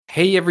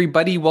Hey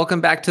everybody,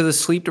 welcome back to the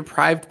Sleep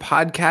Deprived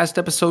Podcast,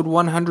 episode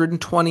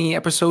 120.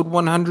 Episode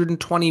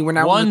 120. We're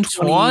now in the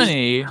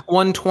 20s.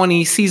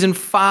 120, season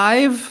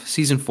 5,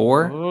 season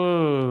 4.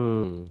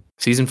 Ooh.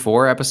 Season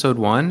 4, episode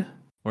 1.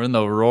 We're in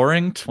the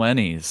roaring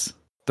 20s.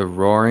 The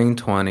roaring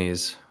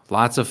 20s.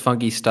 Lots of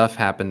funky stuff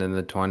happened in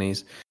the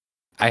 20s.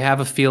 I have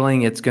a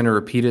feeling it's going to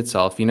repeat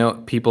itself. You know,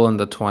 people in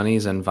the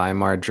 20s in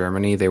Weimar,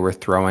 Germany, they were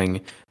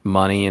throwing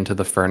money into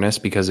the furnace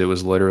because it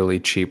was literally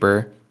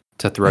cheaper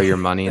to throw your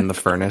money in the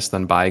furnace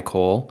than buy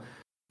coal.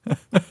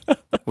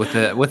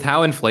 With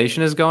how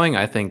inflation is going,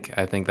 I think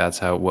that's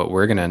what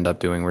we're going to end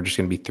up doing. We're just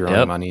going to be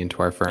throwing money into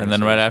our furnace. And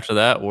then right after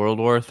that, World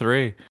War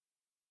III.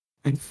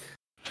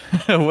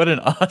 What an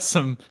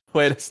awesome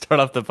way to start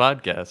off the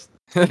podcast.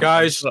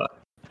 Guys,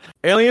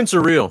 aliens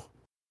are real.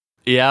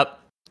 Yep.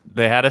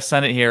 They had a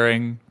Senate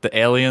hearing. The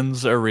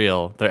aliens are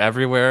real. They're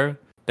everywhere.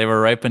 They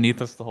were right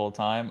beneath us the whole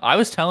time. I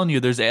was telling you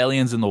there's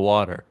aliens in the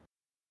water.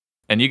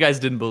 And you guys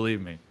didn't believe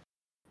me.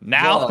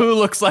 Now, who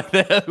looks like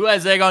that? Who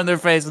has egg on their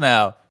face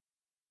now?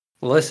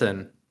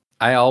 Listen,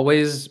 I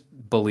always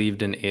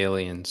believed in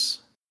aliens.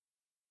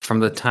 From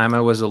the time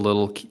I was a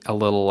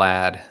little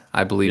lad,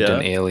 I believed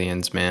in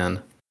aliens, man.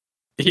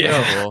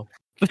 Yeah.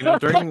 You know,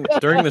 during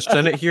the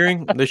Senate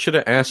hearing, they should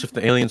have asked if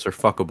the aliens are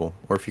fuckable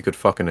or if you could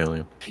fuck an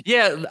alien.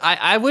 Yeah,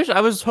 I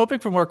was hoping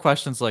for more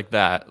questions like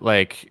that.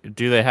 Like,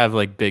 do they have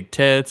like big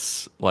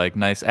tits, like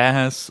nice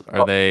ass?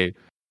 Are they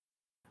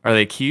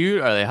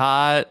cute? Are they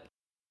hot?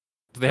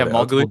 Do they have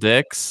multiple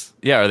dicks?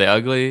 Yeah, are they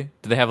ugly?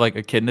 Do they have like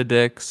echidna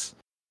dicks?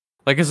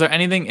 Like, is there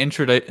anything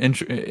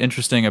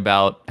interesting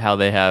about how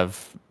they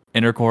have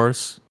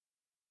intercourse?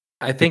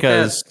 I think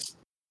I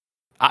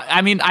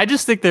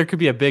just think there could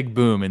be a big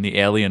boom in the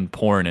alien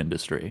porn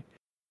industry.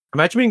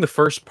 Imagine being the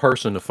first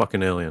person to fuck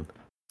an alien.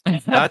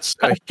 That's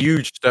a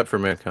huge step for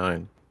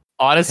mankind.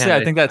 Honestly,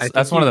 I think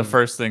that's one of the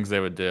first things they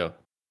would do.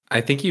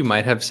 I think you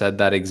might have said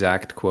that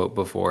exact quote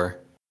before.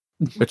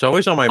 It's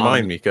always on my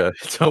mind, Mika.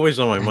 It's always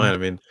on my mind. I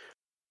mean,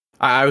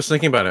 I was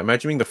thinking about it.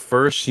 Imagine being the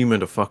first human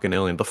to fuck an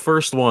alien. The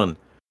first one.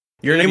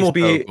 Your name will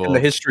be in the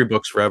history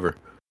books forever.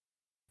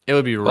 It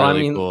would be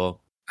really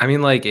cool. I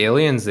mean, like,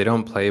 aliens, they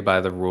don't play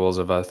by the rules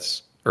of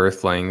us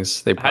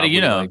Earthlings. How do you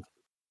know?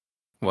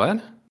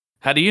 What?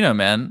 How do you know,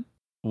 man?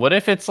 What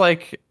if it's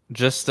like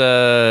just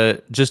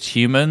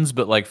humans,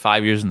 but like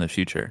 5 years in the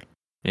future?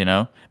 You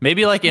know?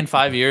 Maybe like in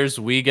 5 years,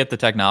 we get the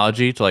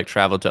technology to like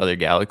travel to other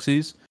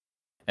galaxies.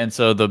 And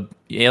so the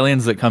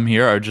aliens that come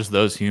here are just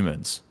those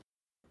humans.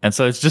 And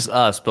so it's just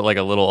us, but like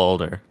a little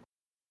older.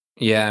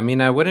 Yeah, I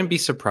mean, I wouldn't be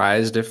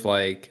surprised if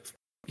like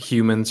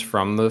humans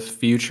from the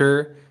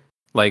future,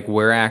 like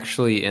we're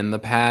actually in the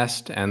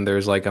past and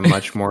there's like a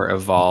much more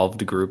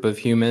evolved group of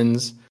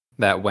humans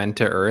that went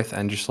to Earth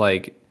and just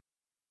like,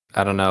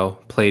 I don't know,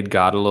 played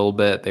God a little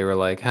bit. They were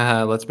like,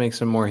 haha, let's make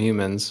some more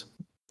humans.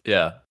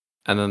 Yeah.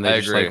 And then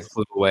they just like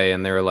flew away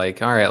and they were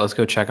like, all right, let's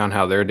go check on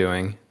how they're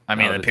doing. I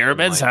mean, the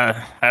pyramids, how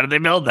did they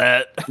build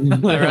that?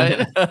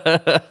 Right?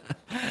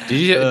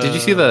 Did you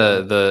see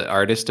the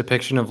artist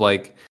depiction of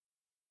like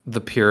the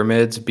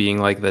pyramids being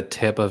like the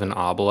tip of an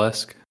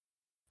obelisk?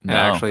 No.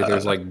 And actually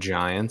there's like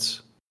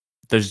giants.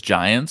 There's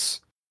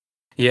giants?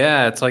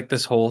 Yeah, it's like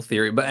this whole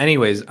theory. But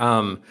anyways,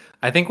 I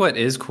think what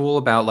is cool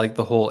about like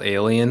the whole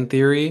alien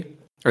theory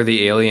or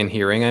the alien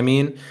hearing, I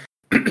mean,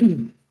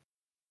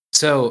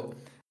 so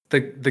the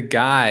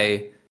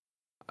guy,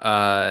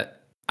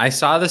 I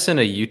saw this in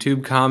a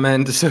YouTube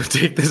comment, so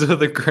take this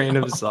with a grain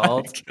of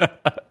salt.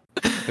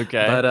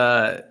 Okay.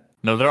 But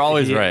no, they're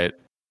always right.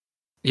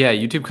 Yeah,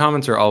 YouTube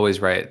comments are always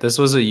right. This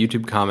was a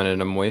YouTube comment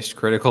in a Moist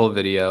Critical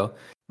video.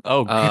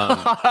 Oh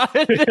god.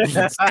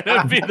 It's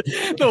gonna be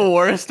the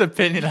worst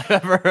opinion I've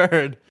ever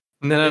heard.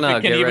 No.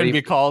 It can even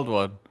be called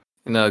one.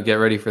 No, get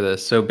ready for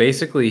this. So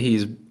basically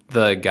he's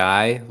the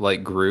guy,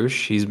 like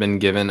Grush, he's been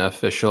given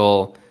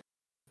official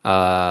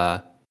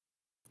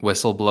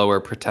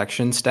whistleblower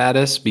protection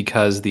status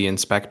because the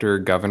inspector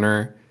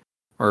governor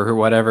or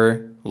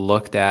whatever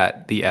looked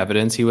at the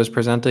evidence he was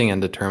presenting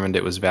and determined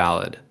it was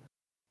valid.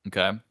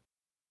 Okay.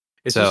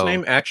 Is his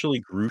name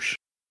actually Grush?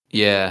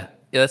 Yeah.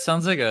 Yeah, that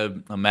sounds like a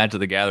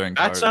Magic the Gathering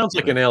card. That sounds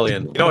like an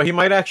alien. You know, he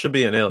might actually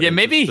be an alien. Yeah,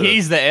 maybe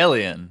he's the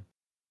alien.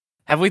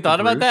 Have we thought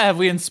about that? Have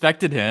we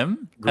inspected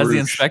him? Grush. Has the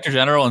Inspector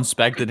General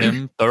inspected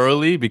him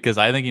thoroughly? Because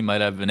I think he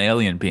might have an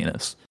alien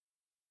penis.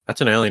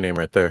 That's an alien name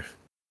right there.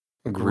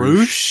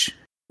 Grush?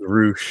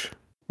 Grush.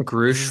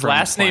 His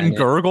last name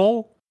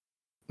Gurgle?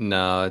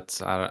 No,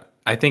 it's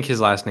I think his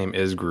last name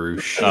is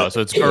Grush. Oh,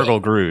 so it's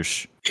Gurgle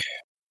Grush.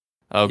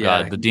 Oh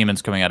god, the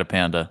demon's coming out of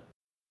Panda.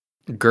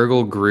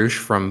 Gurgle Grush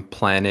from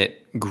Planet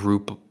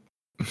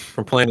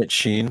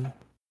Sheen.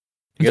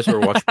 You guys ever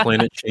watch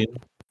Planet Sheen?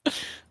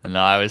 No,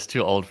 I was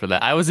too old for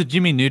that. I was a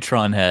Jimmy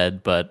Neutron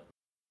head, but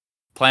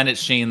Planet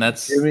Sheen,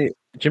 that's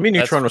Jimmy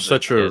Neutron was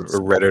such a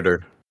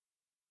Redditor.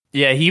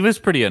 Yeah, he was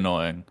pretty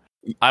annoying.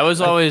 I was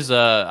always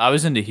I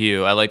was into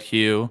Hugh. I liked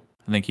Hugh.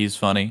 I think he's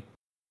funny.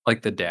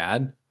 Like the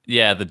dad?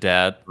 Yeah, the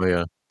dad. Oh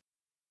yeah.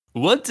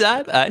 One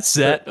time I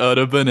sat on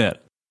a banana.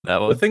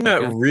 That one. The thing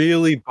that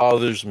really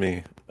bothers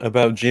me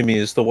about Jimmy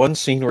is the one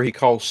scene where he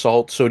calls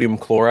salt sodium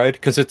chloride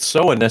because it's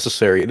so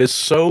unnecessary. It is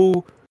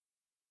so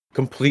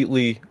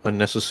completely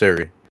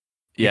unnecessary.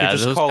 Yeah,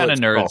 those kind of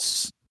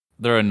nerds,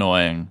 they're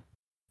annoying.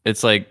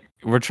 It's like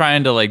we're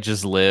trying to like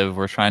just live,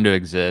 we're trying to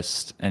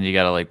exist, and you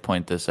gotta like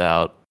point this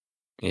out.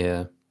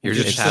 Yeah, you're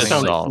just having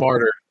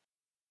smarter.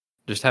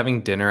 Just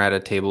having dinner at a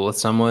table with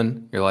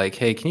someone, you're like,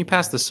 "Hey, can you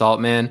pass the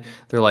salt, man?"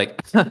 They're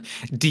like,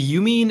 "Do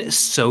you mean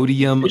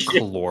sodium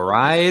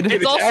chloride?"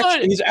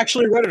 He's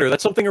actually a Redditor.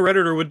 That's something a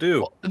Redditor would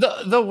do.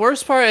 The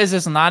worst part is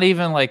it's not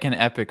even like an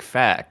epic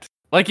fact.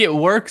 Like it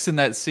works in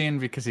that scene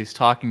because he's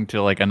talking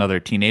to like another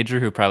teenager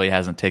who probably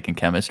hasn't taken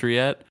chemistry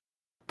yet.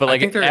 But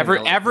like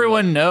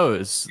everyone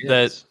knows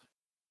that.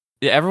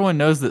 Yeah, everyone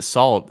knows that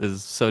salt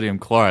is sodium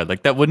chloride.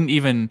 Like that wouldn't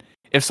even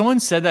if someone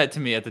said that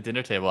to me at the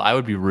dinner table, I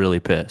would be really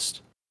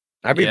pissed.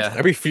 I'd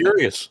be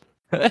furious.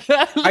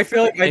 I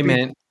feel like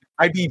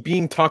I'd be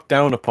being talked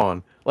down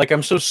upon. Like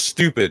I'm so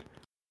stupid.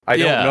 I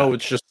don't know.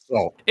 It's just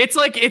salt. It's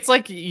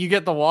like you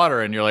get the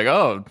water and you're like,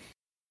 oh,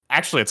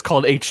 actually, it's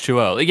called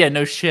H2O. Yeah,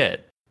 no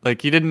shit.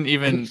 Like you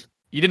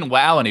didn't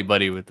wow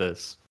anybody with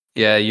this.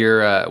 Yeah,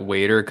 your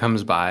waiter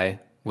comes by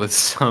with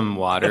some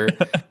water.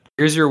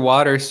 Here's your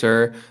water,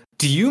 sir.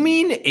 Do you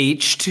mean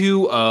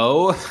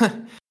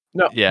H2O?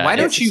 No. Yeah. Why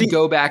don't you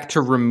go back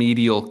to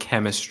remedial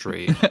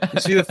chemistry?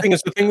 See, the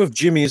thing with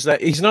Jimmy is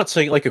that he's not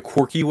saying like a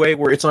quirky way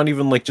where it's not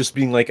even like just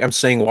being like I'm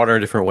saying water in a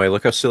different way.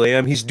 Look how silly I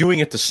am. He's doing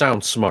it to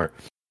sound smart,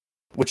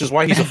 which is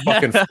why he's a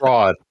fucking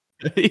fraud.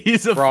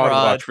 He's a fraud.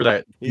 Watch for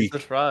that. He's a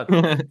fraud.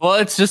 Well,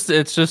 it's just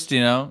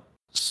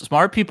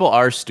smart people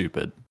are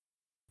stupid,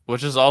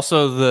 which is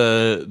also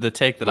the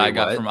take that I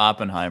got from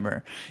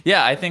Oppenheimer.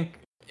 Yeah, I think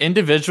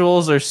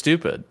individuals are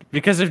stupid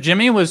because if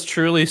Jimmy was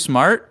truly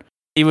smart,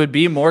 he would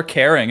be more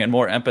caring and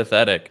more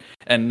empathetic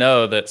and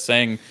know that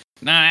saying,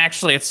 nah,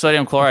 actually, it's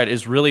sodium chloride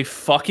is really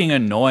fucking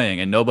annoying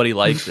and nobody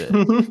likes it.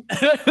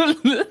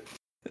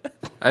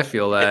 I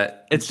feel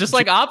that. It's just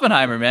like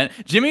Oppenheimer, man.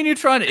 Jimmy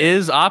Neutron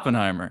is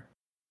Oppenheimer.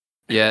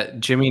 Yeah,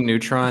 Jimmy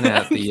Neutron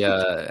at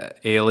the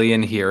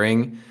alien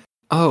hearing.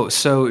 Oh,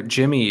 so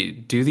Jimmy,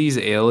 do these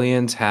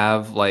aliens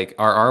have, like,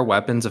 are our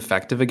weapons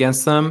effective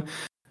against them?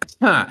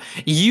 Huh.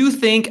 You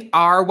think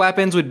our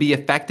weapons would be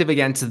effective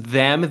against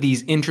them,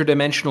 these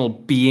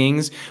interdimensional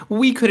beings?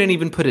 We couldn't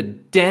even put a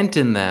dent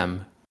in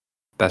them.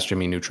 That's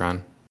Jimmy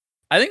Neutron.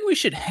 I think we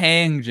should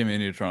hang Jimmy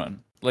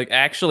Neutron. Like,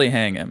 actually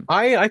hang him.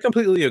 I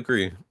completely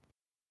agree.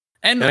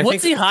 And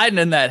what's he hiding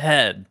in that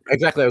head?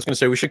 Exactly, I was going to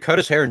say, we should cut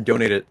his hair and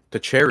donate it to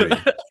charity.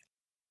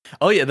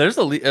 Oh, yeah, there's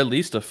at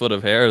least a foot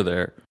of hair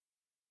there.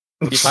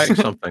 He's hiding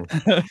something.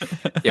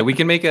 Yeah, we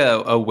can make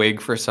a wig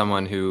for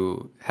someone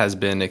who has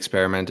been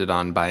experimented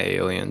on by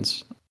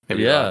aliens.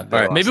 Maybe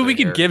maybe we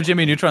could give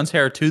Jimmy Neutron's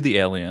hair to the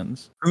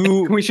aliens.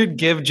 We should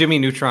give Jimmy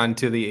Neutron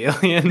to the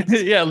aliens.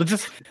 Yeah,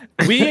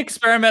 we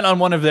experiment on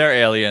one of their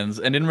aliens,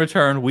 and in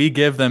return, we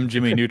give them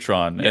Jimmy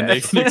Neutron, and they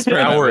can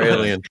experiment our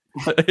alien.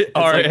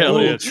 Our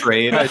alien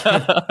trade.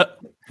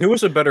 Who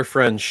was a better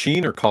friend,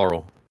 Sheen or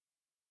Carl?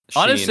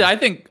 Honestly, I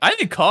think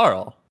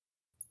Carl.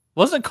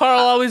 Wasn't Carl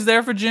always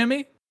there for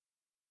Jimmy?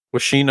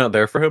 Was Sheen not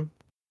there for him?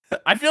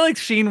 I feel like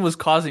Sheen was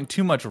causing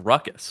too much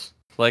ruckus.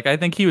 Like, I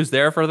think he was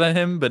there for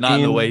him, but not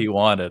in the way he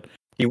wanted.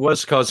 He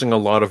was causing a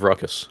lot of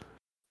ruckus.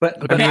 But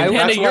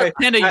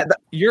Panda,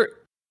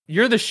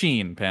 you're the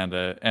Sheen,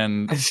 Panda,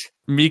 and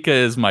Mika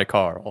is my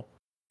Carl.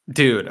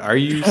 Dude,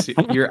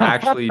 you're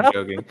actually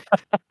joking.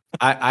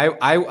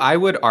 I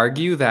would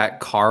argue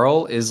that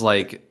Carl is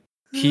like,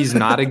 he's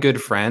not a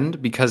good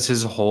friend because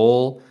his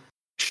whole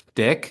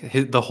shtick,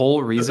 the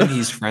whole reason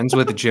he's friends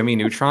with Jimmy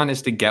Neutron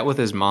is to get with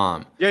his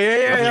mom.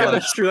 Yeah,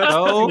 that's true.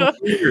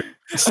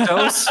 That's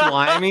so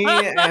slimy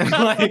and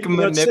like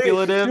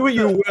manipulative. Do what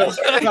you will.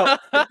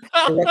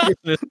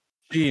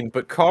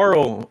 But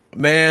Carl,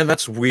 man,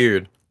 that's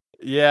weird.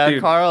 Yeah,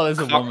 dude, Carl is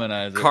a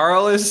womanizer.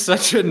 Carl is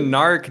such a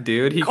narc,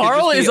 dude.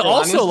 Carl is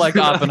also like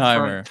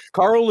Oppenheimer.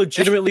 Carl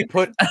legitimately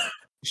put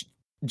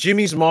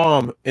Jimmy's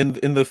mom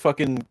in the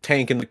fucking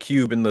tank, in the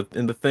cube, in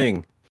the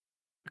thing.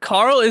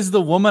 Carl is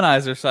the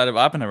womanizer side of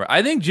Oppenheimer.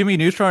 I think Jimmy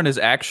Neutron is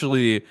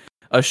actually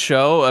a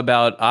show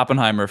about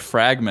Oppenheimer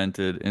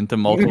fragmented into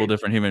multiple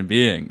different human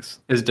beings.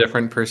 His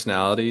different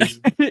personalities.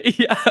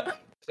 Yeah.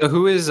 So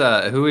who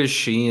is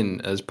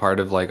Sheen as part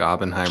of like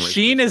Oppenheimer?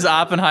 Sheen is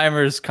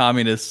Oppenheimer's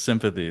communist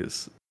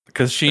sympathies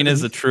because Sheen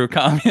is a true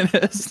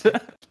communist.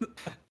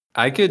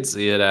 I could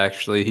see it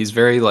actually. He's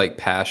very like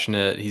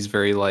passionate. He's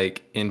very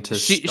like into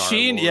Star Wars.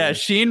 Yeah,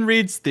 Sheen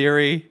reads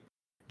theory.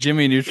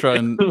 Jimmy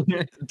Neutron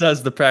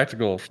does the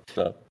practical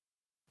stuff.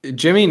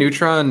 Jimmy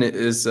Neutron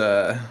is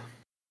I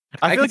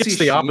feel like it's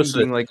the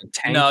opposite. Like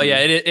no, yeah,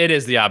 it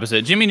is the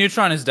opposite. Jimmy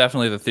Neutron is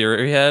definitely the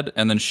theory head,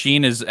 and then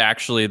Sheen is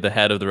actually the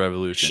head of the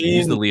revolution.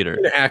 He's the leader.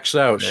 Sheen acts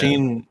out.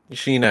 Yeah.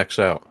 Sheen acts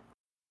out.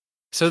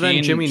 So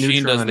then Jimmy Neutron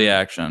Sheen does the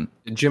action.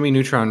 Jimmy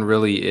Neutron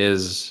really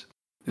is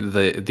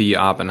the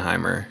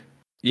Oppenheimer.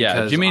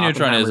 Yeah, Jimmy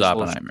Neutron is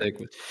Oppenheimer.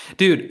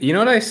 Dude, you know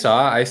what I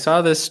saw? I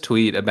saw this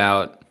tweet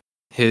about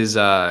his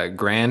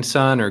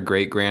grandson or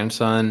great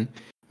grandson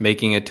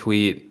making a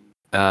tweet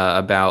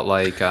about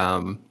like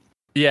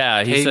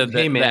yeah, he said that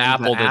hey man, the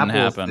apple didn't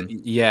apple's- happen.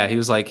 Yeah, he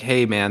was like,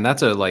 hey man,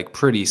 that's a like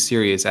pretty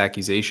serious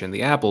accusation.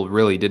 The apple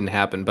really didn't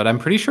happen, but I'm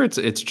pretty sure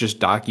it's just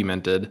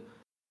documented.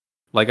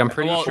 Like I'm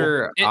pretty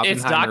sure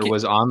Oppenheimer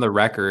was on the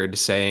record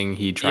saying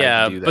he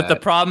tried to do that. But the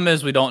problem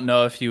is we don't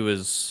know if he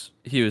was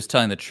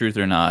telling the truth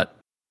or not.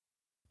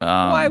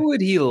 Why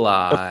would he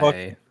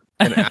lie?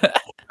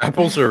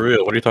 Apples are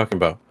real. What are you talking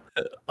about?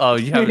 Oh,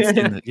 you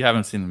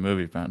haven't seen the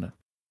movie, Panda.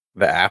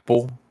 The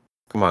apple?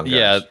 Come on, guys.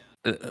 Yeah,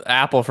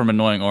 Apple from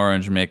Annoying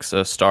Orange makes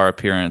a star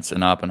appearance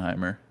in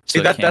Oppenheimer. See,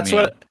 that's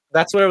what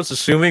I was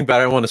assuming, but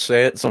I don't want to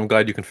say it, so I'm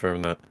glad you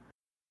confirmed that.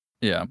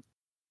 Yeah.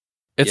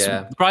 It's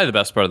probably the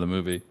best part of the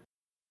movie.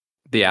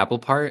 The apple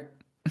part?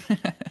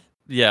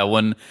 Yeah,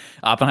 when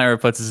Oppenheimer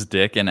puts his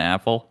dick in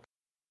Apple.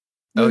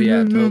 Oh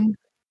yeah, totally.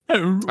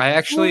 I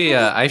actually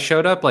I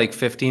showed up like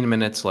 15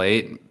 minutes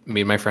late.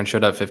 Me and my friend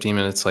showed up 15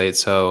 minutes late,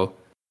 so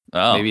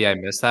maybe I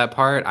missed that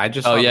part. I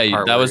just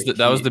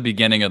that was the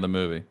beginning of the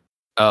movie.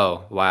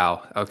 Oh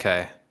wow,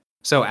 okay.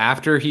 So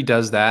after he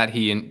does that,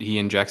 he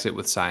injects it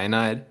with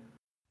cyanide.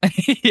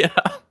 Yeah,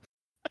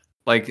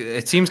 like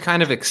it seems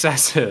kind of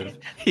excessive.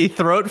 He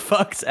throat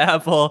fucks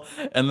Apple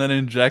and then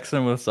injects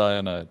him with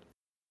cyanide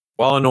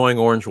while Annoying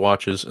Orange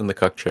watches in the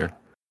cuck chair.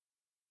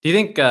 Do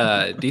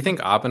you think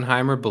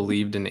Oppenheimer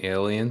believed in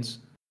aliens?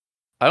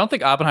 I don't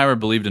think Oppenheimer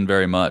believed in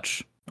very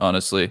much,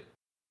 honestly.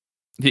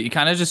 He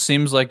kind of just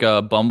seems like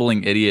a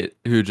bumbling idiot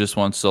who just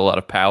wants a lot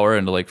of power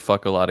and to like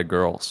fuck a lot of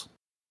girls.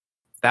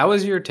 That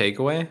was your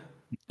takeaway?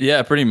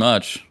 Yeah, pretty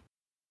much.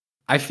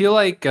 I feel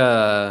like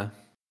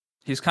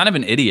he's kind of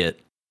an idiot,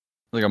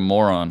 like a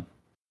moron.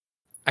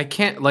 I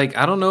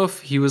don't know if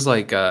he was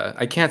like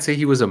I can't say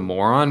he was a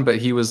moron, but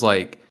he was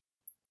like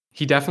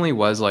he definitely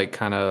was like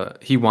kind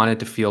of he wanted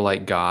to feel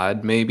like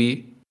God,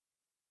 maybe.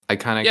 I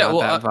kind of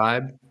got that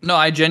vibe. No,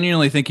 I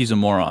genuinely think he's a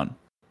moron.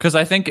 Because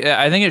I think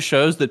it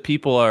shows that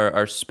people are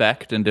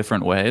specced in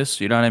different ways.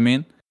 You know what I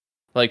mean?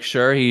 Like,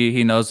 sure,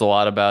 he knows a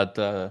lot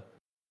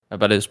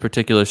about his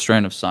particular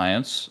strain of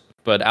science,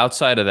 but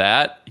outside of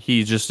that,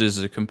 he just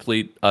is a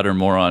complete utter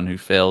moron who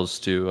fails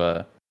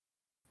to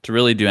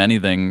really do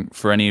anything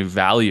for any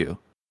value.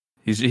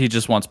 He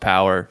just wants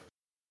power.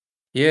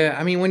 Yeah,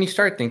 I mean, when you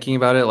start thinking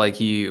about it, like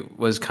he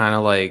was kind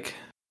of like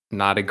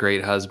not a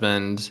great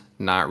husband,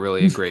 not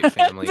really a great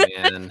family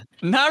man.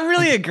 Not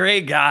really a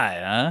great guy,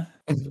 huh?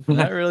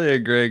 Not really a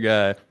great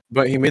guy.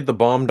 But he made the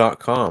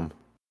bomb.com.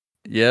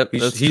 Yep,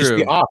 he's true.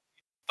 The op.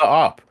 The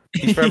op.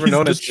 He's forever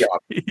known as the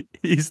op.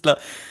 He's the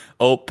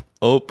op.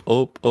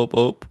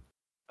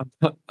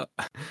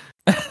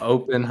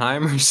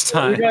 Oppenheimer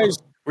style.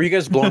 Were you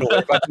guys blown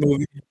away by the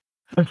movie?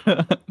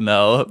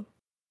 No.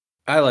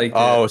 I liked it.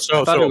 Oh,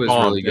 so I thought it was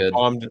really good. It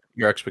bombed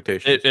your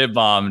expectations. It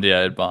bombed.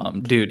 Yeah, it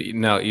bombed. Dude,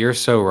 no, you're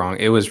so wrong.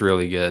 It was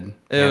really good.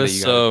 It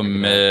was so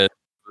mid.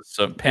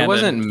 It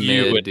wasn't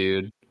mid,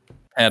 dude.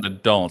 Panda,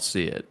 don't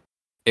see it.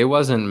 It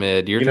wasn't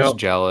mid. You're just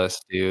jealous,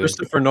 dude.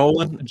 Christopher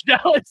Nolan.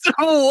 Jealous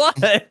of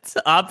what?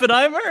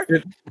 Oppenheimer?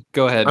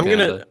 Go ahead. I'm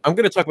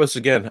gonna talk about this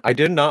again. I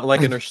did not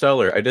like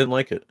Interstellar. I didn't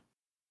like it.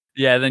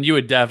 Yeah, then you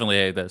would definitely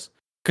hate this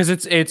because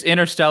it's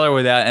Interstellar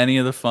without any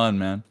of the fun,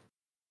 man.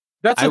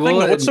 That's the thing.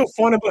 What's so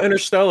fun about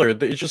Interstellar?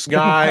 It's just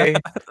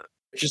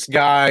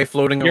guy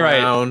floating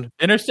around. Right.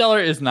 Interstellar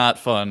is not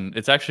fun.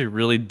 It's actually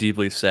really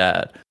deeply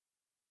sad.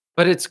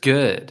 But it's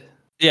good.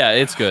 Yeah,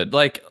 it's good.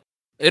 Like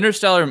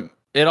Interstellar,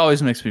 it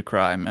always makes me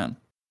cry, man.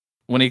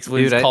 When he's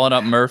calling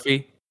up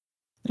Murphy,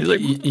 he's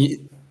like,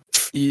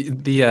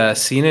 the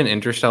scene in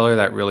Interstellar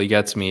that really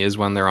gets me is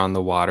when they're on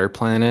the water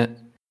planet.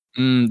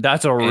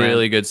 That's a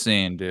really good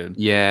scene, dude.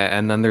 Yeah,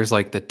 and then there's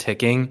like the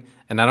ticking.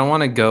 And I don't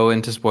want to go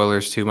into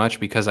spoilers too much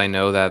because I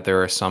know that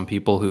there are some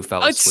people who fell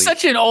asleep. It's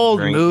such an old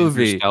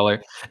movie.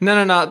 Interstellar.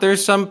 No.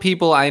 There's some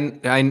people I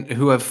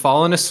who have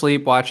fallen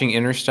asleep watching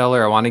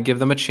Interstellar. I want to give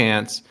them a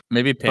chance.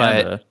 Maybe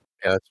Panda.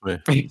 Yeah,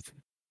 that's me.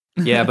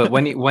 Yeah, but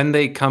when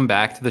they come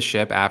back to the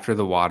ship after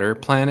the water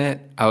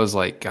planet, I was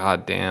like,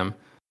 God damn.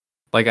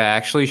 Like I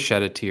actually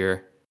shed a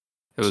tear.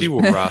 It was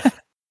rough.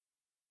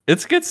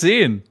 It's a good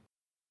scene.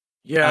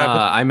 Yeah,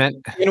 I meant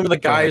when the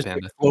guy is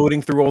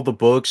floating through all the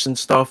books and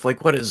stuff.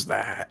 Like, what is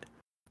that?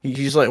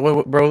 He's like,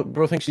 what,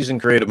 bro thinks he's in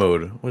creative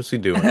mode. What's he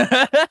doing?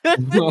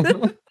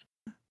 I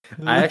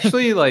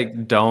actually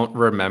don't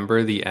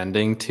remember the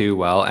ending too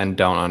well and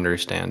don't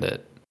understand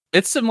it.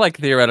 It's some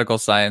theoretical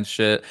science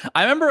shit.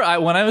 I remember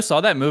when I saw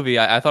that movie,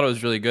 I thought it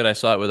was really good. I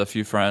saw it with a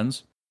few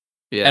friends.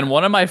 Yeah. And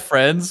one of my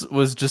friends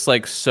was just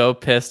so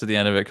pissed at the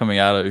end of it coming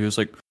out of it. He was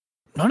like,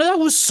 none of that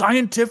was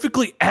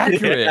scientifically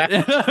accurate.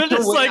 Yeah. I'm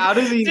just how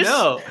does he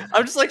know?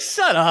 I'm just like,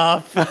 shut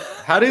up.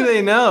 How do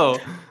they know?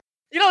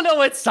 You don't know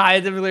what's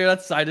scientifically or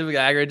not scientifically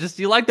accurate. Just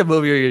you like the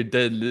movie or you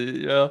didn't,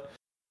 you know?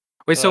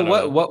 Wait,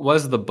 so what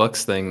was the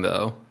books thing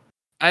though?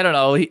 I don't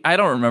know. I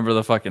don't remember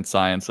the fucking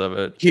science of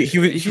it. He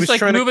was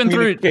trying to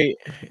communicate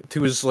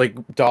to his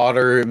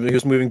daughter. He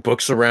was moving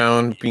books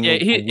around, being a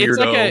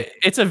weirdo.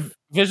 It's a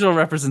visual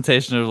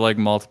representation of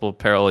multiple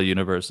parallel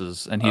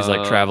universes, and he's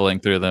traveling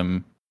through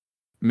them.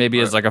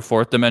 Maybe as a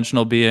fourth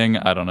dimensional being.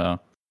 I don't know.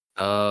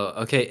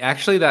 Okay.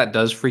 Actually, that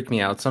does freak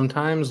me out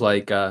sometimes.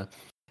 Like,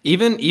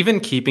 even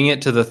keeping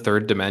it to the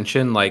third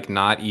dimension, like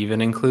not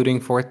even including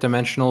fourth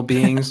dimensional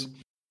beings,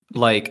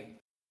 like,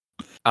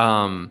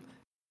 um,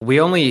 we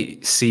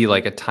only see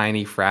like a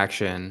tiny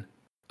fraction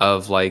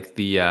of like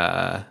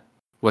the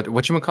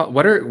what you call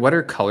what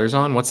are colors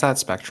on? What's that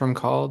spectrum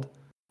called?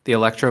 The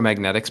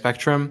electromagnetic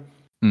spectrum.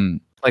 Hmm.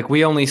 Like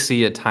we only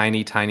see a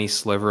tiny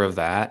sliver of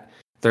that.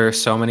 There are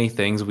so many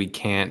things we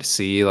can't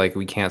see. Like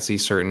we can't see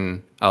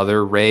certain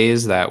other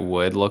rays that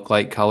would look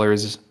like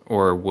colors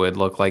or would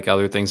look like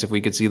other things if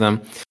we could see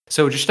them.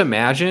 So just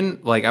imagine,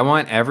 like I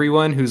want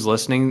everyone who's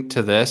listening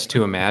to this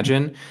to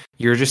imagine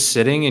you're just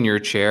sitting in your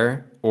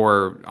chair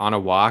or on a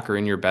walk or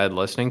in your bed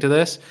listening to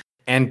this,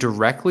 and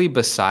directly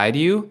beside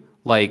you,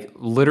 like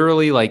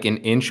literally like an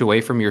inch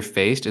away from your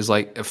face is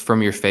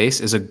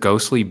a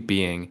ghostly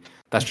being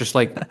that's just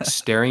like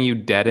staring you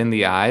dead in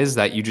the eyes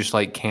that you just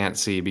like can't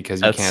see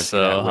because you That's can't see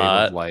so that wave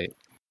hot. of light.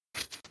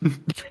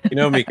 You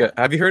know, Mika,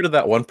 have you heard of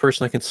that one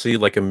person that can see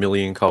like a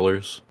million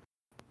colors?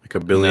 Like a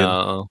billion?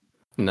 No.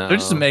 They're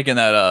just making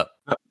that up.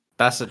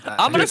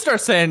 I'm gonna start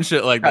saying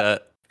shit like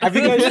that. Have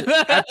you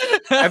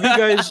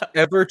guys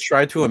ever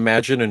tried to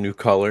imagine a new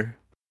color?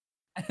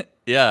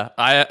 Yeah,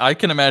 I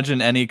can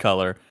imagine any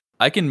color.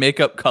 I can make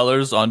up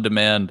colors on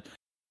demand.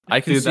 I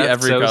can see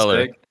every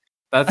color. Sick.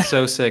 That's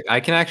so sick. I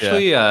can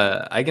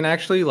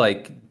actually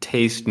like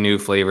taste new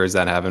flavors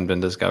that haven't been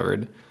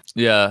discovered.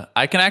 Yeah,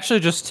 I can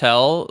actually just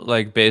tell,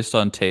 like based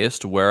on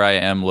taste, where I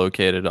am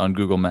located on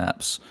Google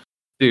Maps.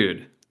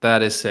 Dude,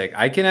 that is sick.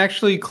 I can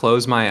actually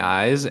close my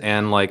eyes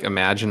and like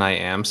imagine I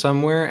am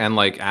somewhere and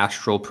like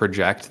astral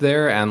project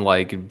there and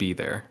like be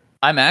there.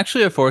 I'm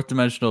actually a fourth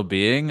dimensional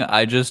being.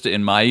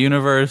 In my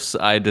universe,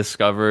 I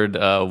discovered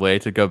a way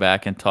to go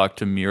back and talk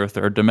to mere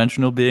third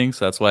dimensional beings.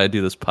 So that's why I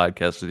do this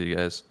podcast with you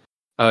guys.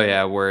 Oh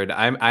yeah, word.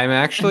 I'm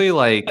actually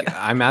like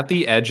I'm at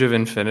the edge of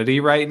infinity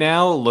right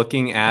now,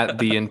 looking at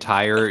the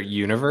entire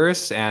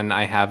universe, and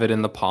I have it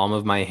in the palm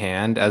of my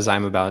hand as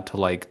I'm about to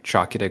like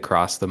chalk it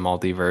across the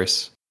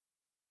multiverse.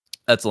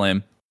 That's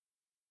lame.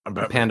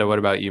 Panda, what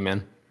about you,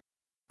 man?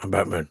 I'm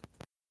Batman.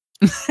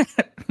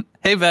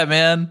 Hey,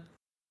 Batman.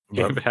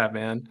 Hey,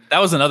 Batman. That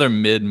was another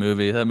mid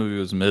movie. That movie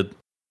was mid.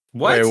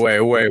 What?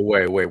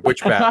 Wait.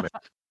 Which Batman?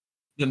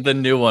 The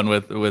new one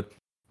with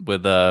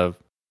the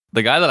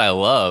guy that I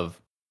love.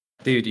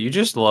 Dude, you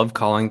just love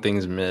calling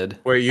things mid.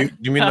 Wait,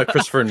 you mean the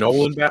Christopher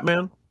Nolan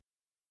Batman?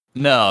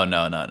 No.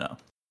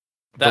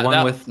 The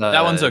one with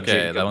that one's okay.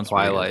 Jacob That one's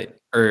Twilight,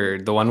 or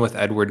the one with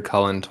Edward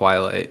Cullen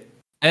Twilight.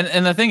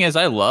 And the thing is,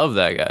 I love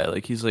that guy.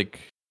 Like he's like,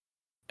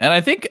 and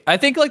I think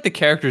like the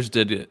characters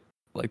did it.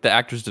 Like the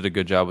actors did a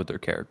good job with their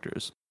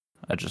characters.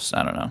 I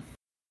don't know.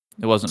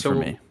 It wasn't for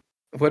me.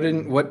 What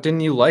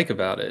didn't you like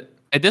about it?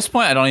 At this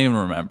point, I don't even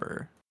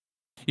remember.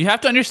 You have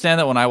to understand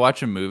that when I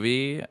watch a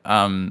movie,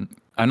 I'm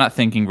not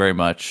thinking very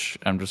much.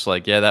 I'm just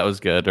like, yeah, that was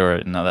good,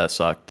 or no, that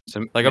sucked.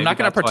 So like I'm not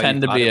gonna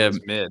pretend to be a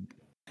mid.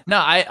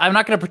 No, I'm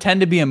not gonna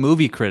pretend to be a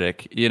movie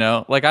critic. You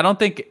know, like I don't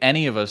think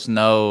any of us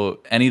know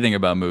anything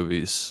about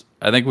movies.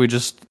 I think we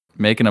just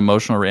make an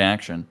emotional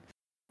reaction,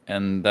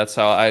 and that's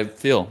how I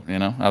feel. You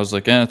know, I was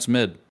like, it's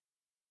mid.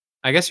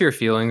 I guess your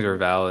feelings are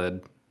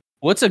valid.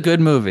 What's a good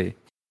movie?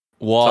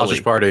 WALL-E.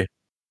 Sausage Party.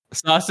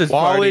 Sausage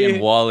Party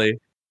and WALL-E.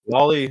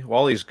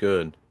 WALL-E's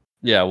good.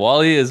 Yeah,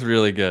 WALL-E is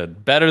really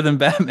good. Better than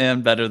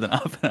Batman, better than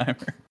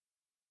Oppenheimer.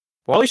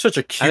 WALL-E's such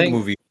a cute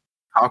movie.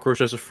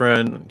 Cockroach as a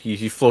friend.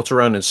 He floats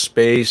around in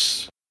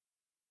space.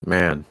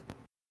 Man,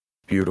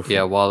 beautiful.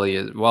 Yeah,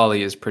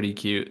 WALL-E is pretty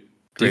cute.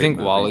 Do you think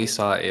WALL-E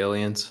saw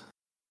aliens?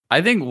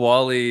 I think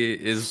WALL-E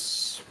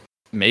is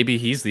maybe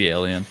he's the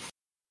alien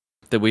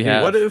that we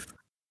have.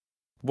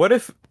 What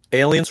if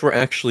aliens were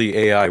actually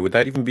AI? Would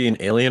that even be an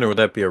alien or would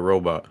that be a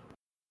robot?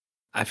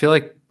 I feel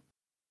like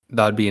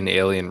that'd be an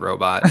alien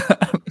robot.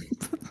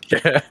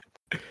 Yeah.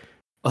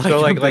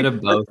 Like a bit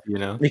of both, you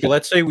know.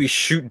 Let's say we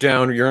shoot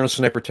down. You're on a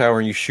sniper tower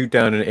and you shoot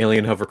down an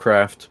alien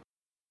hovercraft,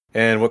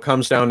 and what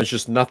comes down is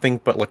just nothing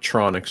but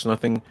electronics,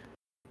 nothing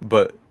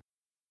but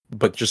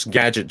just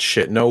gadget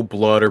shit. No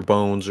blood or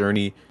bones or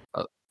any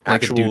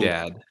actual like a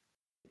doodad.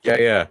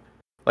 Yeah.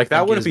 Like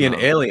that wouldn't be an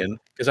alien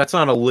because that's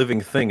not a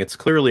living thing. It's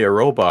clearly a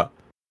robot.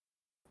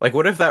 Like,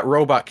 what if that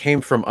robot came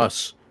from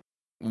us?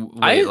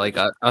 Wait,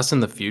 us in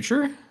the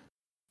future?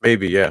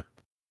 Maybe, yeah.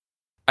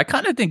 I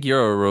kind of think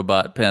you're a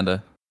robot,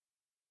 Panda.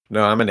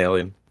 No, I'm an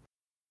alien.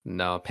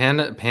 No,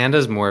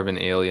 Panda's more of an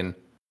alien.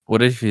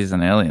 What if he's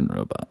an alien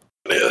robot?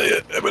 An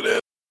alien, I'm an alien.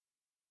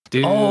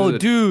 Dude. Oh,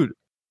 dude.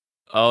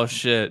 Oh,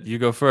 shit. You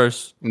go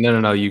first.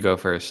 No, you go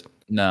first.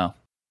 No.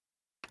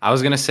 I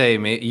was going to say,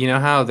 you know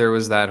how there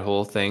was that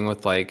whole thing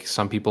with, like,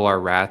 some people are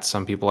rats,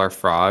 some people are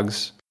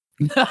frogs?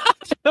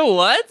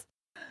 What?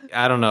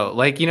 I don't know.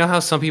 Like, you know how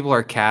some people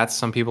are cats,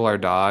 some people are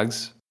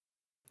dogs?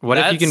 What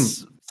if you can...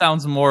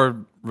 Sounds more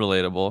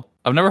relatable.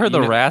 I've never heard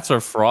the rats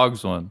or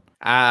frogs one.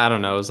 I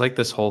don't know. It was like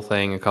this whole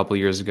thing a couple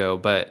years ago,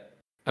 but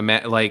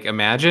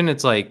imagine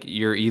it's like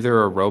you're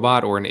either a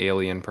robot or an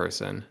alien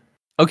person.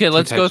 Okay,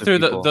 let's go through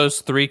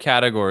those three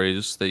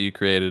categories that you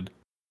created.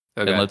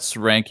 Okay. and let's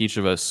rank each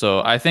of us.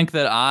 So I think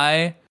that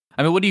I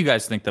mean, what do you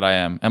guys think that I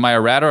am? Am I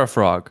a rat or a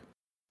frog?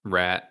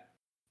 Rat,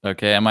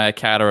 Okay. Am I a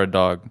cat or a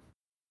dog?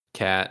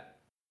 cat,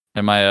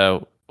 Am I a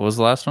what was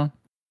the last one?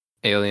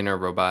 alien or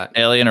robot.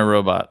 Alien or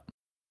robot?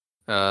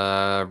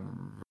 Uh,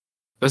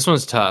 this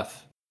one's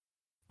tough.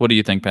 What do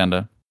you think,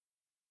 Panda?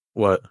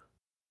 What?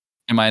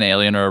 Am I an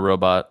alien or a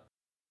robot?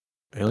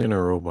 Alien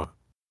or robot?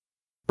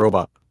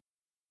 Robot.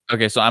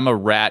 Okay, so I'm a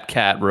rat,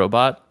 cat,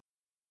 robot.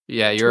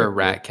 Yeah, you're a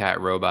rat,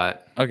 cat,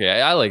 robot.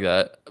 Okay, I like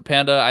that.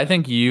 Panda, I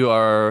think you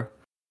are.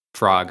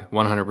 Frog,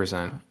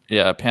 100%.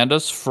 Yeah,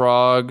 Panda's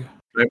frog.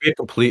 Can I be a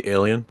complete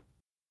alien?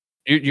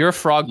 You're a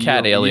frog,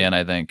 cat, alien.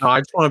 I think. No,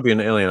 I just want to be an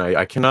alien.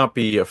 I cannot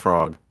be a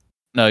frog.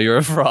 No, you're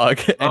a frog.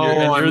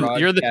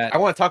 You're the. I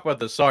want to talk about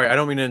this. Sorry, I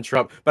don't mean to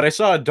interrupt, but I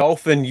saw a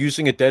dolphin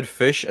using a dead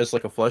fish as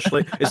like a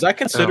fleshlight. Is that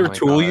considered my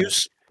tool God.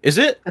 use? Is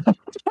it?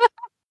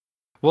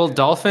 Well,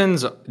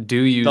 dolphins do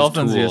use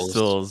Dolphins tools. use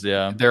tools.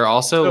 Yeah, They're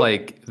also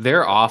like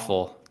they're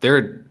awful.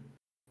 They're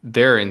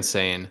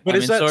insane. But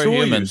is that so are tool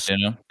humans, use?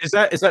 you know?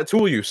 Is that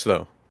tool use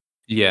though?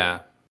 Yeah,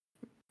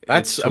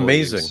 That's it's tool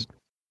amazing. use.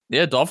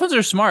 Yeah, dolphins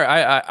are smart.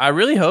 I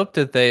really hope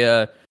that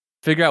they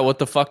figure out what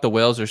the fuck the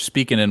whales are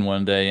speaking in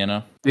one day. You know,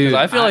 'cause Dude,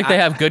 I feel like they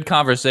have good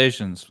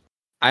conversations.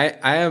 I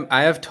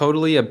have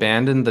totally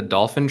abandoned the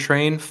dolphin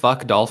train.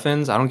 Fuck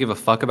dolphins. I don't give a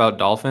fuck about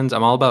dolphins.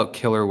 I'm all about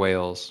killer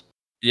whales.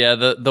 Yeah,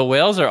 the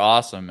whales are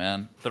awesome,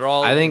 man. They're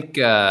all. I think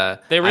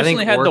they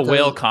recently had the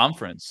whale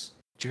conference.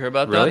 Did you hear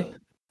about that? Really?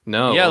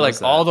 No. Yeah, what like was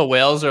that? all the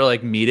whales are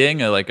like meeting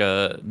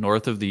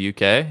north of the UK.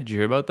 Did you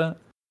hear about that?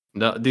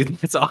 No, dude,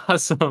 it's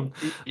awesome.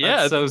 Yeah,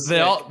 That's so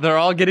sick. they're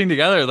all getting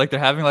together. Like they're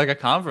having like a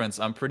conference.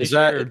 I'm pretty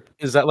sure.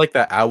 Is that like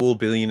the owl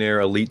billionaire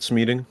elites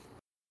meeting?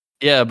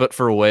 Yeah, but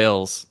for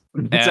whales.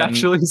 It's And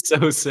actually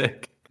so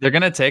sick. they're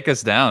gonna take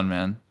us down,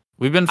 man.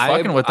 We've been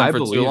fucking with them I for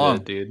too believe long.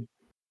 it, dude.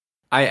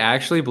 I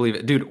actually believe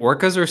it, dude.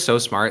 Orcas are so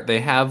smart. They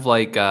have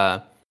like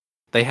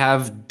they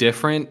have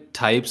different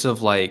types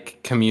of like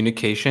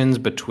communications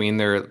between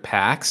their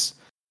packs.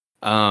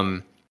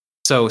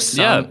 So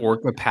some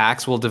orca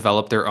packs will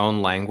develop their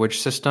own language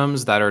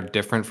systems that are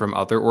different from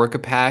other orca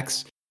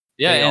packs.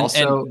 Yeah,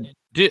 They and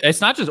dude,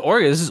 it's not just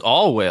orcas. This is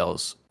all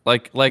whales.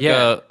 Like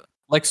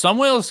some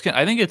whales can.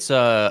 I think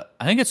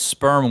it's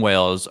sperm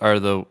whales are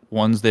the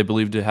ones they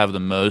believe to have the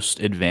most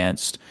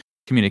advanced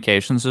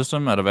communication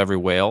system out of every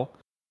whale.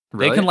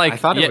 Really? They can like. I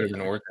thought it would have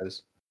been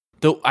orcas.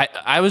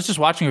 I was just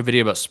watching a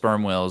video about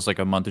sperm whales like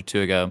a month or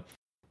two ago,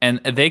 and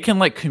they can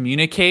like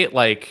communicate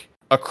like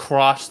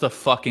across the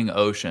fucking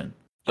ocean.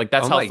 Like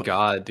that's how. Oh my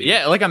god, dude.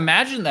 Yeah, like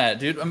imagine that,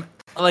 dude.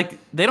 Like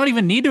they don't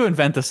even need to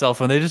invent the cell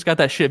phone; they just got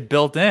that shit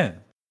built in.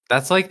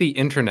 That's like the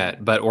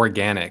internet, but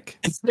organic.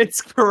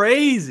 It's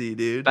crazy,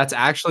 dude. That's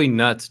actually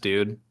nuts,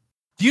 dude.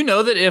 Do you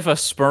know that if a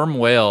sperm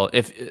whale,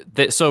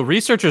 so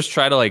researchers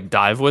try to like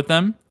dive with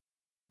them,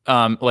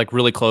 like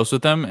really close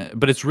with them,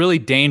 but it's really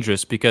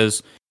dangerous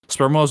because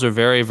sperm whales are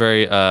very,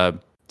 very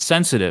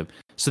sensitive.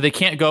 So they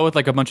can't go with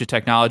like a bunch of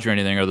technology or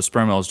anything, or the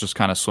sperm whales just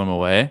kind of swim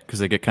away because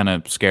they get kind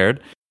of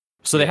scared.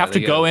 So they have to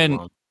go in.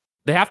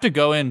 They have to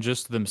go in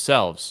just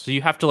themselves. So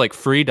you have to like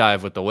free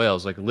dive with the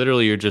whales. Like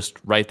literally, you're just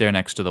right there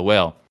next to the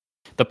whale.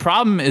 The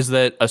problem is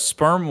that a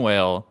sperm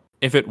whale,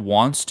 if it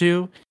wants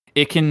to,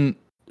 it can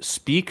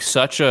speak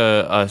such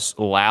a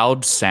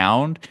loud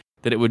sound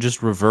that it would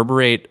just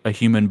reverberate a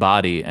human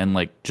body and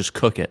like just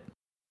cook it.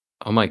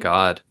 Oh my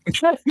god.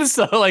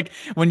 So like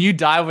when you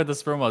dive with the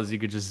sperm whales, you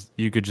could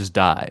just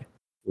die.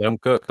 Let them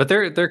cook. But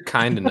they're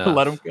kind enough.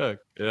 Let them cook.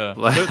 Yeah.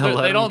 Let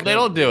They 'em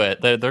don't do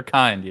it. They're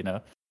kind, you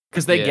know,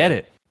 because they Yeah. get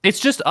it. It's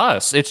just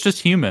us. It's just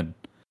human.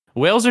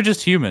 Whales are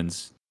just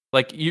humans.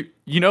 Like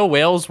you know,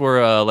 whales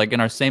were like in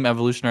our same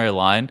evolutionary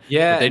line.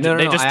 Yeah, They just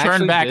I turned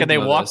actually back did and they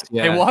know walked. this.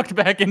 Yeah. They walked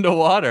back into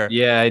water.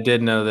 Yeah, I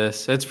did know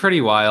this. It's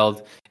pretty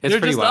wild. It's They're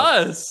pretty just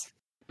wild. us.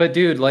 But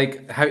dude,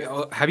 like,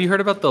 have you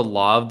heard about the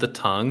law of the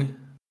tongue?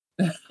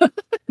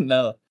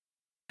 No,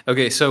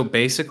 Okay, so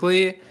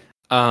basically,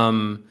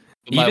 my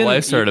even-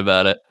 wife's heard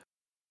about it.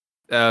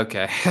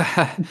 Okay,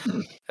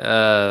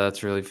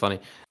 that's really funny.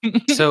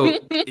 So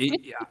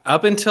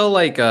up until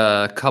like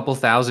a couple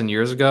thousand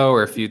years ago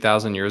or a few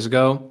thousand years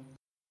ago,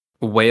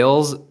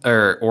 whales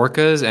or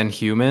orcas and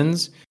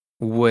humans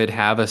would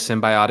have a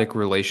symbiotic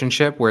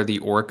relationship where the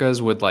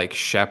orcas would like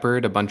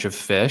shepherd a bunch of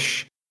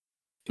fish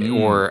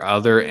or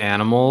other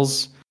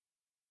animals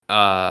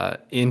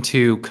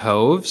into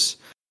coves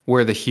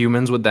where the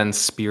humans would then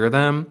spear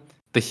them.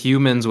 The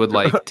humans would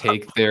like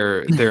take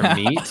their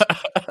meat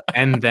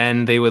and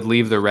then they would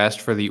leave the rest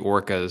for the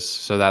orcas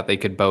so that they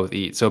could both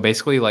eat. So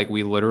basically, like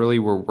we literally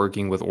were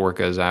working with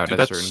orcas out Dude,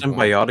 at a that's certain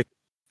point. symbiotic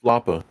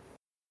floppa.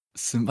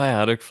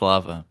 Symbiotic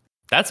flava.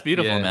 That's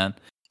beautiful, Yeah. man.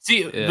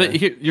 See, Yeah.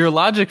 but your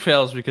logic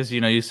fails because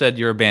you said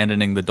you're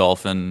abandoning the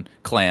dolphin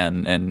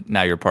clan and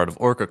now you're part of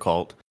orca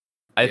cult.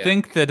 I Yeah.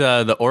 think that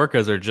the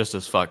orcas are just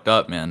as fucked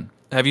up, man.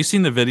 Have you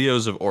seen the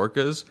videos of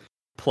orcas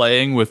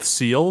playing with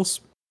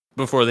seals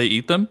before they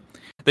eat them?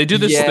 They do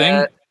this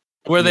thing.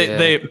 where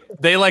Yeah.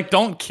 they like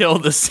don't kill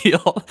the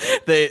seal.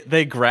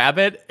 They grab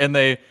it and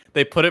they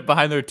put it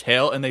behind their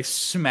tail and they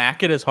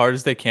smack it as hard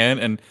as they can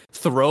and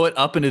throw it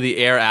up into the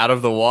air out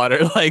of the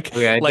water, like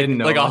Okay, I didn't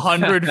know like about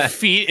 100 that.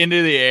 feet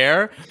into the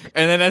air.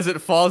 And then as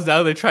it falls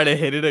down, they try to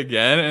hit it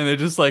again and they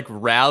just like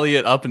rally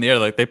it up in the air.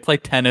 Like they play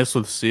tennis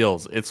with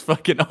seals. It's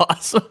fucking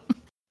awesome.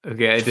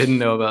 Okay, I didn't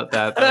know about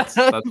that. That's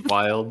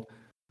wild.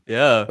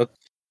 Yeah,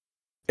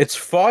 It's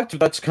fogged, but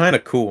that's kind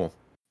of cool.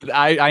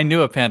 I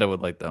knew a panda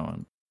would like that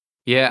one.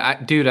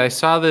 Yeah, dude, I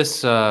saw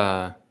this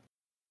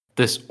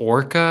this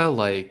orca,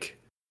 like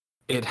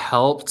it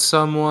helped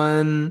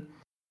someone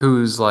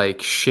whose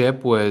like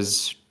ship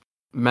was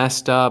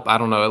messed up. I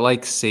don't know. It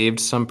like saved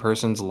some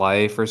person's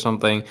life or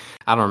something.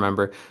 I don't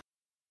remember.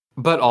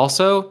 But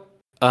also,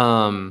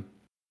 oh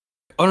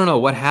no,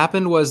 what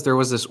happened was there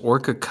was this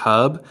orca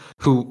cub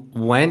who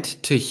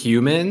went to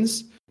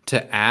humans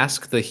to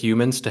ask the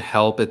humans to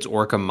help its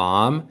orca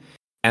mom,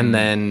 and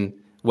then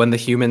when the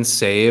humans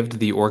saved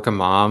the orca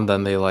mom,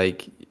 then they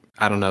like,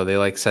 I don't know, they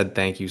like said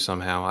thank you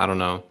somehow. I don't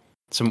know.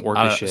 Some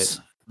orca shit.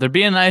 They're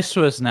being nice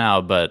to us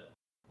now, but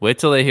wait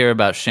till they hear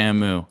about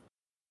Shamu.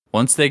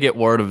 Once they get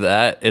word of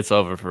that, it's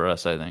over for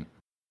us, I think.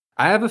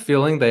 I have a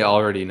feeling they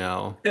already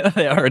know.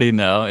 They already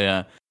know,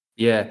 yeah.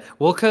 Yeah.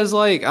 Well, because,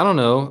 like, I don't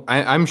know.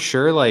 I'm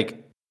sure,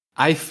 like,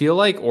 I feel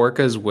like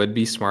orcas would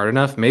be smart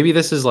enough. Maybe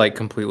this is, like,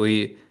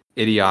 completely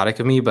idiotic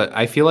of me, but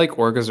I feel like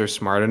orcas are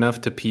smart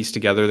enough to piece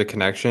together the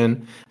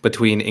connection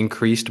between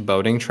increased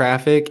boating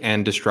traffic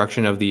and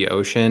destruction of the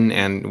ocean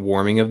and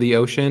warming of the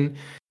ocean.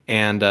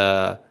 And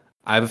I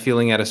have a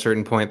feeling at a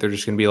certain point they're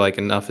just going to be like,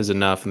 enough is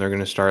enough, and they're going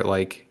to start,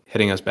 like,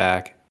 hitting us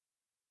back.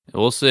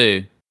 We'll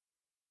see.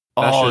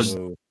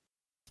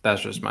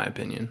 That's just my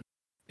opinion.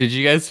 Did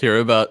you guys hear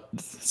about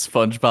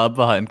SpongeBob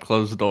behind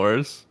closed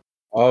doors?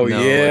 Oh,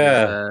 No,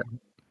 yeah.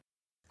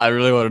 I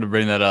really wanted to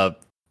bring that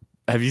up.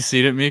 Have you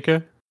seen it,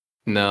 Mika?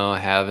 No, I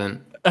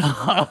haven't. It's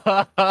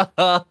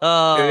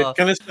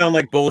gonna sound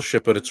like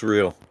bullshit, but it's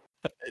real.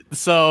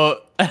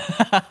 So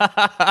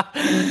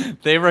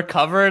they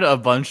recovered a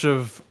bunch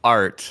of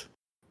art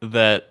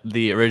that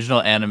the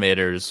original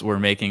animators were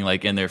making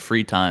like in their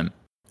free time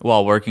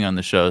while working on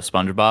the show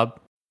SpongeBob.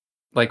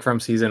 Like from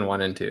season 1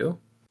 and 2?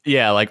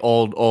 Yeah, like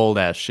old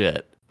ass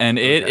shit. And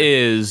it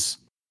is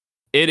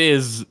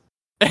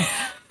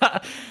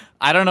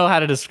I don't know how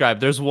to describe.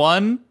 There's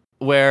one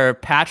where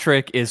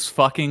Patrick is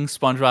fucking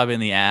SpongeBob in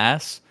the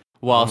ass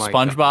while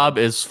SpongeBob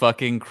is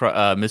fucking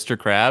Mr.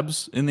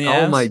 Krabs in the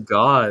ass. Oh my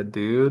god,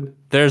 dude.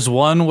 There's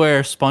one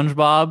where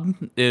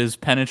SpongeBob is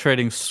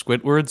penetrating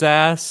Squidward's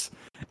ass.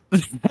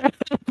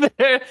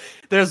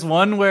 There's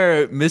one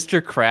where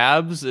Mr.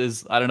 Krabs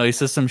is, I don't know, he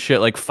says some shit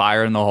like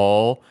fire in the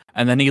hole,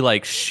 and then he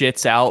like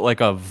shits out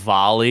like a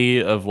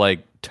volley of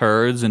like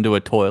turds into a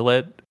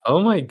toilet.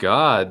 Oh my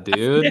god,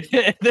 dude.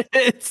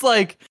 It's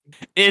like,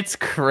 it's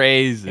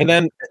crazy. And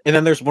then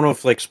there's one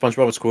with like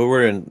SpongeBob and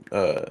Squidward, and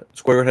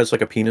Squidward has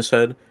like a penis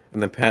head,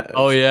 and then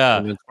oh yeah,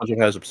 and then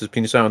SpongeBob has his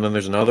penis out, and then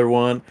there's another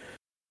one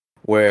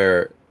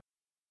where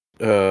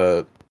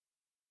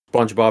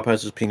SpongeBob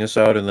has his penis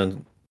out, and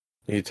then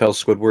he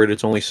tells Squidward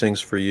it only sings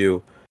for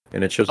you,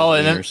 and it shows his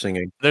wiener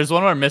singing. There's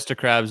one where Mr.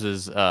 Krabs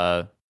is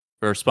or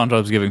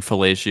SpongeBob's giving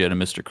fellatio to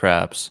Mr.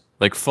 Krabs,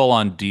 like full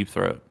on deep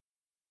throat.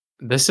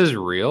 This is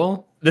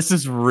real? This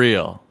is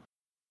real.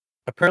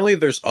 Apparently,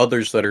 there's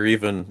others that are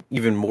even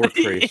more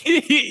crazy,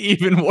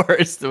 even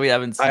worse that we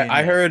haven't seen.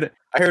 I heard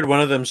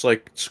one of them's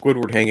like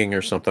Squidward hanging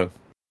or something.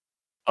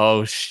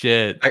 Oh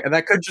shit!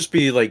 That could just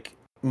be like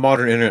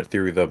modern internet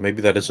theory, though.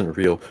 Maybe that isn't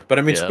real. But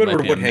I mean,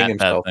 Squidward would hang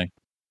himself. Thing.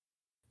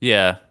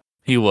 Yeah,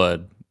 he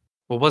would.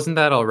 Well, wasn't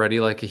that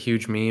already like a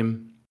huge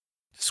meme?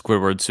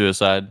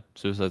 Suicide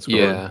Squidward.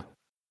 Yeah,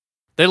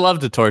 they love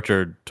to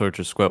torture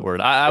Squidward.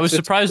 I was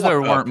surprised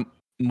there weren't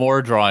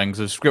more drawings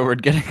of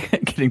Squidward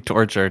getting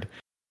tortured.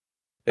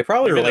 They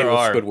probably relate with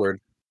Squidward.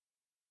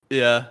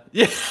 Yeah.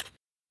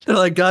 They're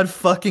like, God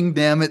fucking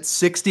damn it,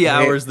 60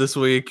 hours this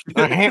week.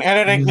 I hate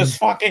editing this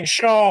fucking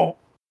show.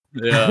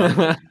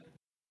 Yeah.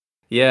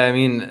 Yeah, I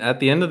mean, at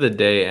the end of the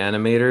day,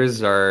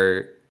 animators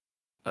are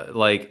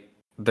like,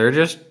 they're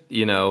just,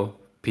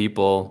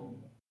 people.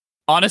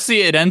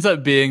 Honestly, it ends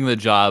up being the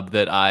job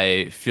that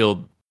I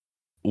feel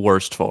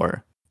worst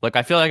for. Like,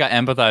 I feel like I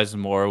empathize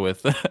more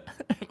with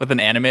with an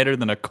animator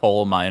than a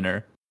coal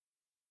miner.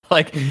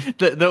 Like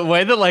the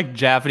way that like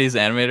Japanese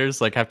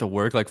animators like have to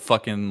work like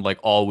fucking like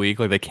all week,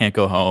 like they can't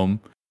go home,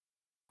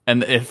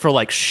 and for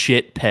like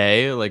shit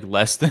pay, like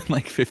less than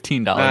like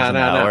 $15 an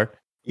hour. No.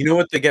 You know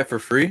what they get for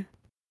free?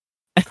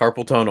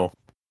 Carpal tunnel.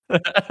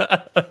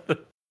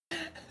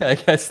 I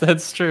guess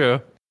that's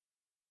true.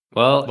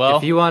 Well,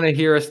 if you want to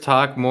hear us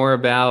talk more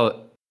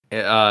about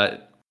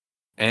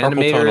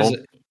animators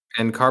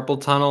and carpal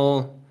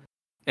tunnel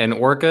and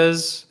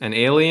orcas and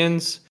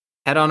aliens,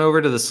 head on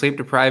over to the Sleep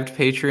Deprived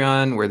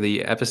Patreon, where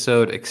the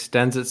episode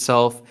extends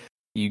itself.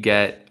 You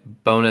get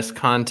bonus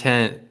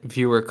content,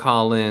 viewer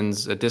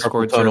call-ins, a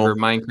Discord server,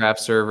 Minecraft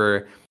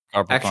server,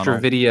 extra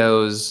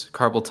videos,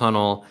 carpal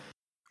tunnel.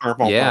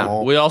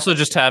 Yeah. We also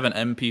just have an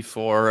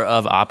MP4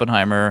 of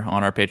Oppenheimer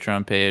on our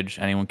Patreon page.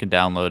 Anyone can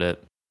download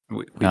it.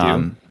 We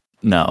do.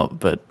 No,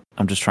 but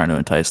I'm just trying to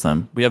entice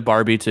them. We have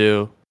Barbie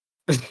too.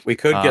 We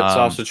could get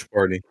Sausage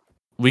Party.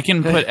 We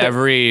can put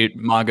every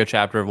manga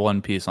chapter of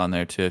One Piece on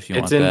there too if you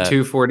want It's in that.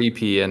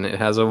 240p and it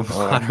has a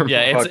watermark.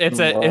 Yeah, it's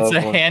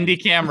a handy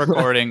cam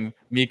recording.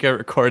 Mika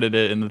recorded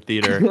it in the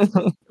theater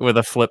with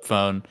a flip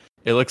phone.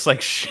 It looks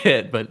like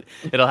shit, but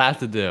it'll have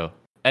to do.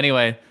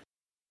 Anyway,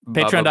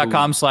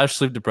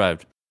 patreon.com/sleep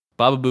deprived.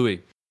 Baba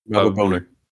Booey. Baba Boner.